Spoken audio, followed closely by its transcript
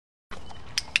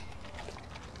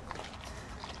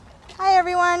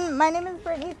everyone. My name is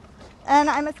Brittany, and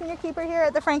I'm a senior keeper here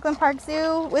at the Franklin Park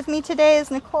Zoo. With me today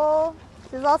is Nicole.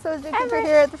 She's also a zookeeper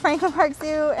here at the Franklin Park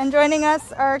Zoo, and joining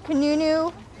us are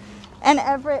Kanunu and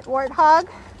Everett Warthog.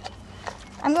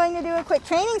 I'm going to do a quick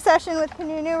training session with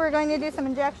Kanunu. We're going to do some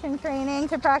injection training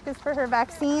to practice for her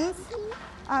vaccines.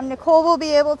 Nicole will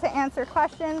be able to answer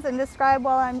questions and describe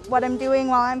what I'm doing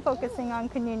while I'm focusing on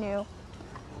Kanunu.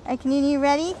 Kanunu, you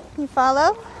ready? You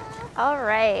follow? All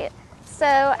right.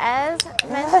 So as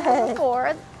mentioned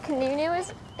before, Kanunu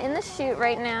is in the chute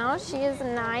right now. She is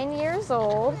 9 years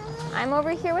old. I'm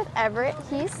over here with Everett.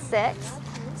 He's 6.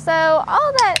 So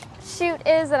all that chute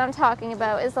is that I'm talking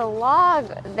about is a log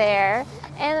there,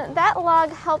 and that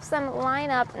log helps them line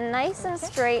up nice and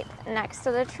straight next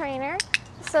to the trainer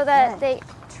so that the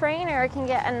trainer can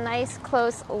get a nice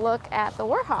close look at the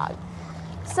warthog.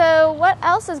 So what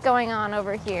else is going on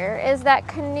over here is that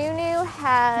Kanunu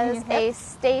has a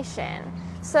station.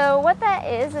 So what that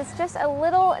is just a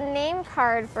little name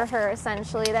card for her,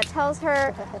 essentially, that tells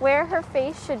her where her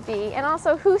face should be and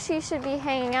also who she should be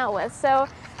hanging out with. So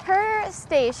her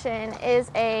station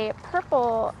is a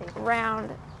purple round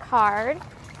card.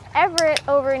 Everett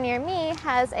over near me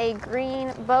has a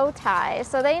green bow tie.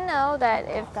 So they know that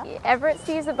if Everett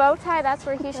sees a bow tie, that's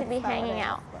where he should be hanging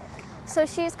out. So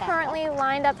she's currently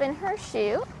lined up in her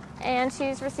chute, and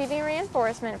she's receiving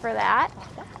reinforcement for that.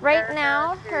 Right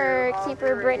now, her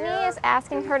keeper, Brittany, is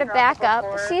asking her to back up.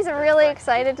 She's really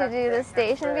excited to do the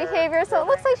station behavior, so it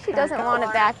looks like she doesn't want to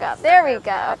back up. There we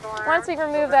go. Once we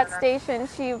remove that station,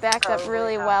 she backed up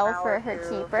really well for her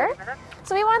keeper.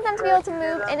 So we want them to be able to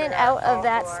move in and out of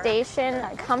that station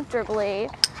comfortably.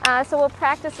 So we'll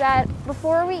practice that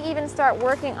before we even start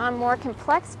working on more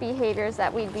complex behaviors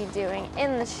that we'd be doing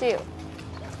in the chute.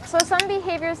 So some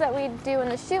behaviors that we do in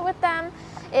the chute with them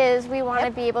is we want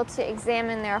to be able to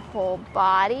examine their whole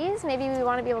bodies. Maybe we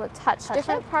want to be able to touch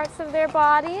different parts of their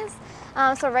bodies.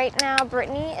 So right now,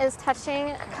 Brittany is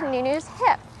touching Kanunu's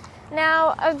hip.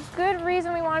 Now, a good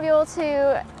reason we want to be able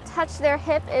to touch their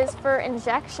hip is for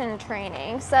injection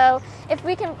training. So if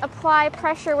we can apply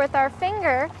pressure with our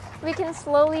finger, we can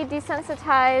slowly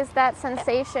desensitize that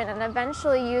sensation and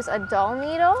eventually use a dull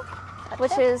needle,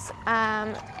 which is,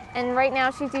 and right now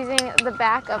she's using the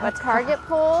back of a target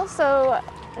pole. So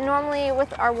normally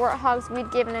with our warthogs,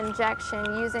 we'd give an injection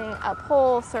using a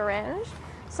pole syringe.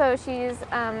 So she's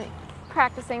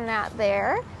practicing that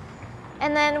there.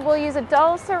 And then we'll use a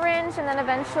dull syringe, and then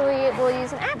eventually we'll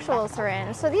use an actual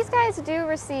syringe. So these guys do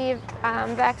receive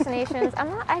vaccinations.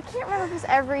 I can't remember if it's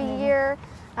every year,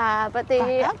 but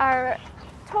they are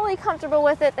totally comfortable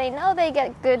with it. They know they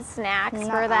get good snacks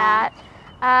for that.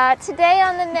 Today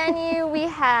on the menu we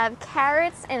have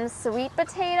carrots and sweet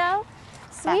potato.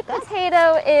 Sweet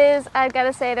potato is, I've got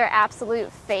to say, their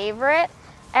absolute favorite.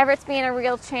 Everett's being a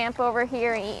real champ over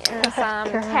here and eating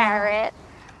some carrot.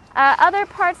 Other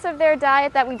parts of their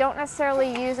diet that we don't necessarily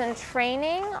use in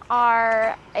training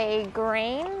are a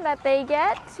grain that they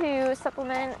get to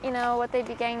supplement, what they'd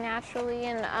be getting naturally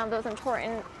and those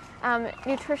important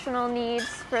nutritional needs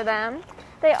for them.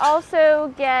 They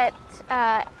also get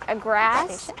a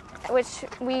grass, which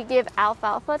we give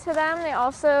alfalfa to them. They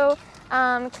also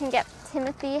can get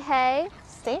Timothy hay.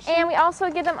 And we also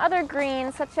give them other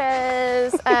greens, such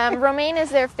as romaine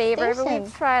is their favorite, but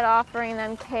we've tried offering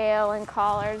them kale and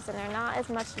collards, and they're not as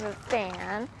much of a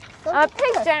fan.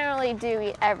 Pigs generally do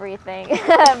eat everything,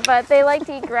 but they like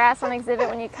to eat grass on exhibit.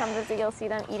 When you come visit, you'll see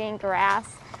them eating grass,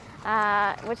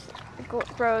 which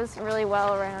grows really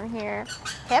well around here.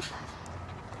 Hip.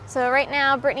 So right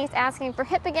now, Brittany's asking for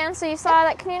hip again. So you saw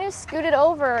that Kanunu scooted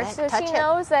over, so she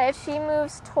knows that if she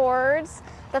moves towards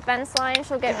the fence line,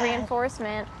 she'll get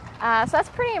reinforcement. So that's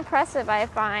pretty impressive, I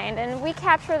find. And we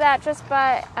capture that just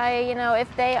by,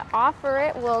 if they offer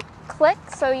it, we'll click.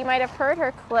 So you might have heard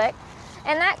her click.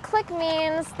 And that click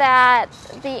means that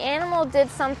the animal did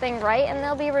something right, and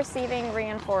they'll be receiving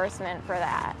reinforcement for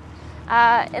that.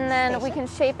 And then we can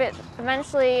shape it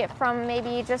eventually from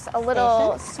maybe just a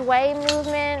little sway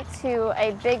movement to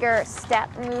a bigger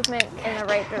step movement in the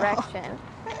right direction.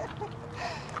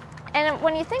 And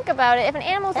when you think about it, if an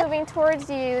animal's moving towards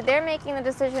you, they're making the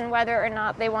decision whether or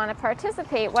not they want to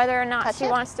participate, whether or not she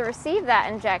wants to receive that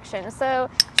injection. So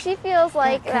she feels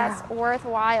like that's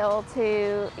worthwhile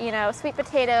to, sweet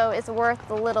potato is worth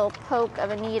the little poke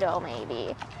of a needle,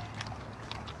 maybe.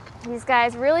 These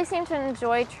guys really seem to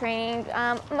enjoy training.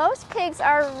 Most pigs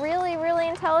are really, really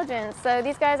intelligent, so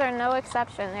these guys are no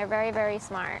exception. They're very, very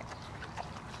smart.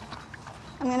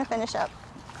 I'm going to finish up.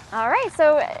 All right,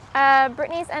 so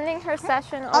Brittany's ending her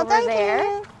session over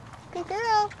there. Good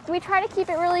girl. We try to keep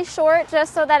it really short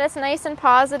just so that it's nice and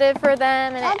positive for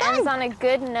them and it ends on a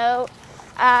good note.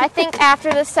 I think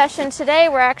after this session today,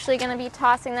 we're actually going to be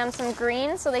tossing them some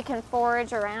greens so they can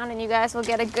forage around, and you guys will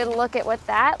get a good look at what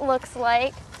that looks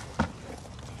like.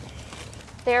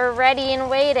 They're ready and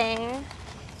waiting.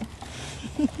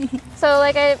 So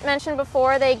like I mentioned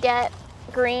before, they get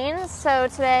greens. So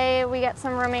today we got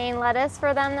some romaine lettuce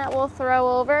for them that we'll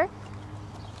throw over.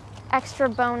 Extra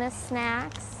bonus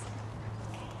snacks.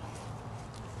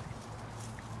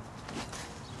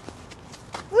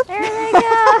 There they go.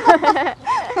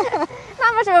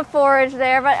 Not much of a forage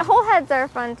there, but whole heads are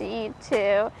fun to eat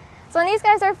too. So when these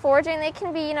guys are foraging, they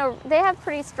can be, they have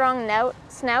pretty strong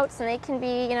snouts, and they can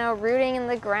be, rooting in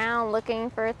the ground looking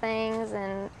for things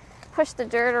and push the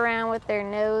dirt around with their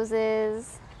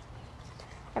noses.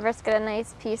 Everett's got a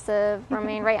nice piece of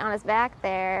romaine right on his back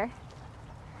there.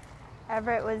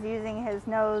 Everett was using his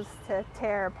nose to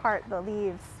tear apart the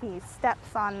leaves. He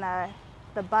steps on the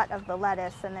butt of the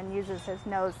lettuce and then uses his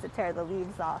nose to tear the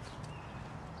leaves off.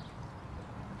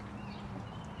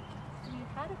 You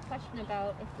had a question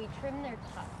about if we trim their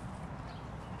tusks.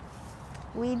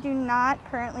 We do not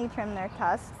currently trim their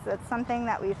tusks. That's something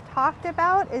that we've talked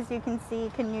about. As you can see,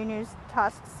 Kanunu's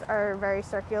tusks are very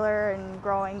circular and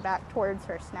growing back towards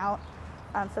her snout.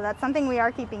 So that's something we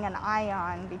are keeping an eye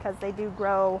on because they do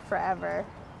grow forever.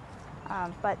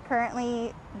 But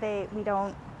currently we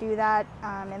don't do that.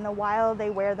 In the wild, they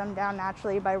wear them down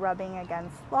naturally by rubbing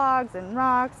against logs and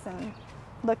rocks and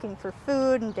looking for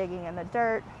food and digging in the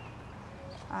dirt.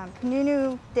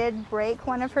 Kanunu did break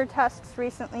one of her tusks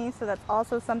recently, so that's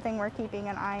also something we're keeping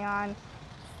an eye on.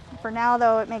 For now,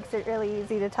 though, it makes it really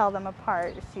easy to tell them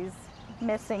apart. She's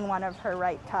missing one of her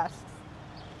right tusks.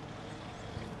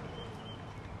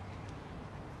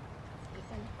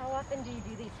 And how often do you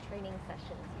do these training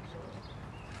sessions usually?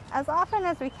 As often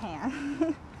as we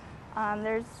can.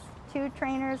 There's 2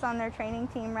 trainers on their training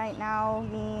team right now,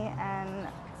 me and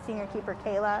senior keeper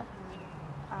Kayla.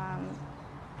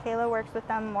 Kayla works with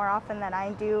them more often than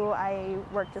I do. I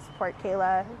work to support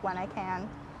Kayla when I can.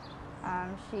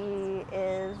 She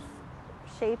is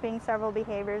shaping several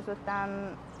behaviors with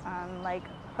them, like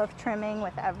hoof trimming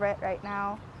with Everett right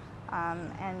now.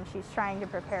 And she's trying to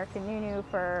prepare Kanunu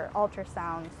for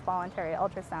ultrasounds, voluntary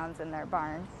ultrasounds in their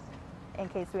barn, in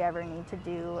case we ever need to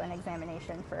do an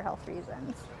examination for health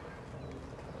reasons.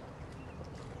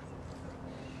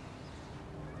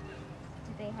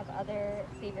 Do they have other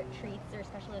favorite treats or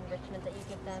special enrichment that you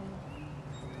give them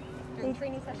during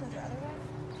training sessions or otherwise?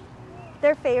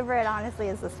 Their favorite, honestly,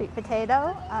 is the sweet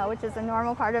potato, which is a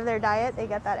normal part of their diet. They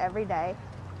get that every day.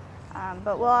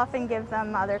 But we'll often give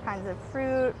them other kinds of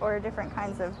fruit or different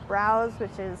kinds of browse,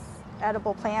 which is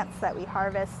edible plants that we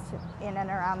harvest in and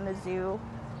around the zoo,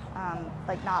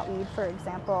 like knotweed, for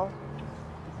example.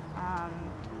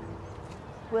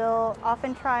 We'll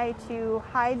often try to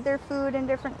hide their food in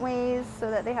different ways so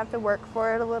that they have to work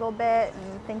for it a little bit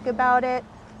and think about it,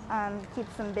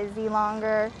 keeps them busy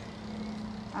longer.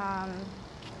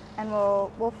 And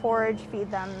we'll forage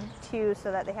feed them too, so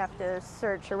that they have to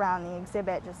search around the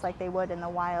exhibit just like they would in the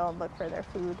wild, look for their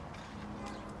food.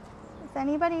 Is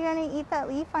anybody going to eat that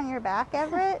leaf on your back,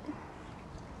 Everett?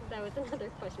 That was another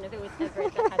question, if it was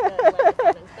Everett that had the lettuce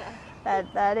on his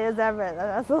back. That is Everett.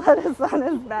 That's the lettuce on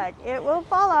his back. It will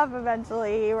fall off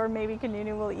eventually, or maybe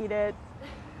Kanunu will eat it.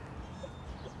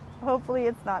 Hopefully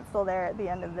it's not still there at the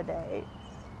end of the day.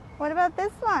 What about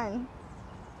this one?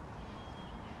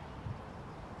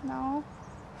 No?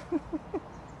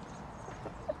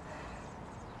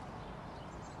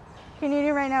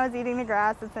 Kanunu right now is eating the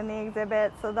grass that's in the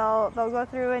exhibit, so they'll go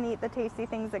through and eat the tasty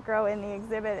things that grow in the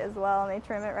exhibit as well, and they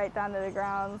trim it right down to the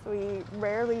ground. So we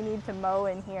rarely need to mow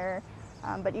in here,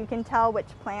 but you can tell which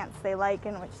plants they like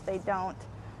and which they don't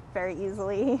very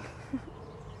easily.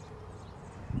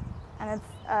 And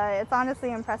it's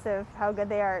honestly impressive how good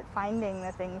they are at finding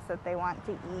the things that they want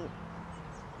to eat.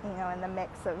 In the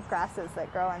mix of grasses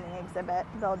that grow in the exhibit,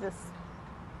 they'll just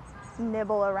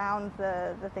nibble around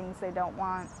the things they don't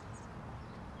want.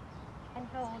 And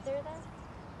how old are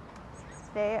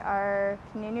they?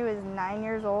 Kanunu is 9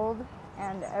 years old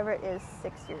and Everett is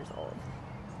 6 years old.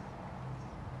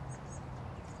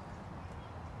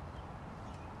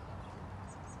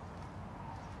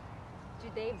 Do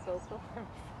they vocalize?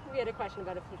 We had a question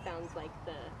about if he sounds like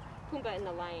the Pumbaa in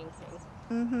the Lion King.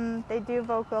 They do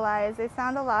vocalize. They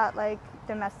sound a lot like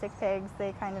domestic pigs.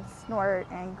 They kind of snort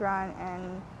and grunt,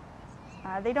 and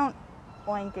they don't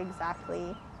oink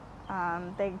exactly,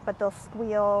 but they'll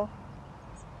squeal.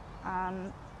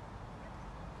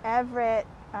 Everett,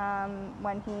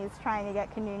 when he's trying to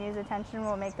get Kanunu's attention,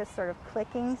 will make this sort of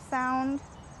clicking sound.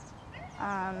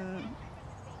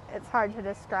 it's hard to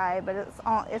describe, but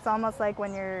it's almost like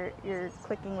when you're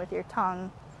clicking with your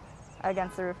tongue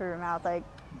against the roof of your mouth, like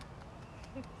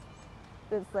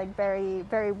it's like very,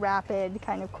 very rapid,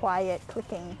 kind of quiet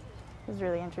clicking. It's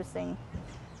really interesting.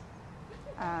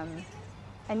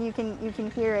 And you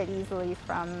can hear it easily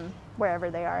from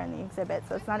wherever they are in the exhibit,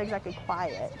 so it's not exactly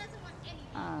quiet,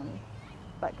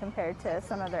 but compared to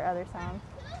some of their other sounds.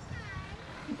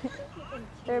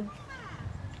 They're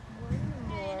One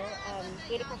more.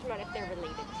 We had a question about if they're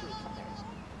related to each other.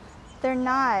 They're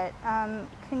not.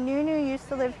 Kanunu used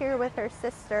to live here with her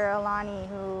sister, Alani,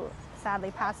 who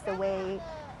sadly passed away.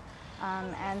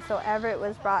 And so Everett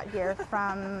was brought here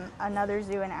from another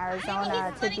zoo in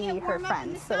Arizona to be her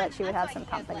friend, so that she would have some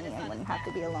company and wouldn't have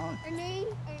to be alone. He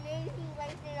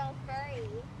likes it all furry.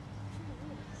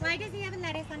 Why does he have a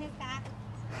lettuce on his back?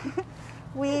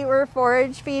 We were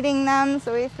forage feeding them,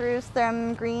 so we threw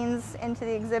some greens into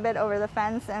the exhibit over the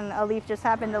fence, and a leaf just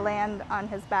happened to land on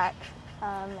his back,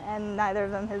 and neither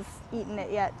of them has eaten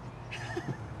it yet.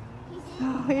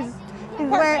 So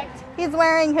he's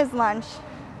wearing his lunch.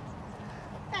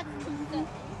 That's good.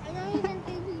 I don't even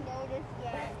think he noticed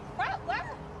yet. Wow.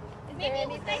 Maybe it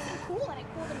was nice and cool and it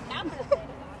cooled him down for a bit.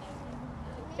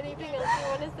 Anything else you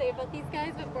want to say about these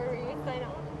guys before we sign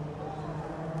off?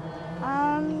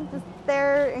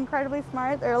 They're incredibly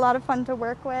smart. They're a lot of fun to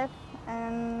work with,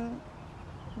 and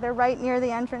they're right near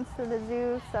the entrance to the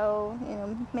zoo, so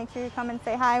make sure you come and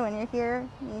say hi when you're here.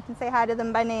 You can say hi to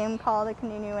them by name, call the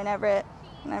Kanunu in Everett,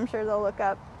 and I'm sure they'll look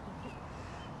up.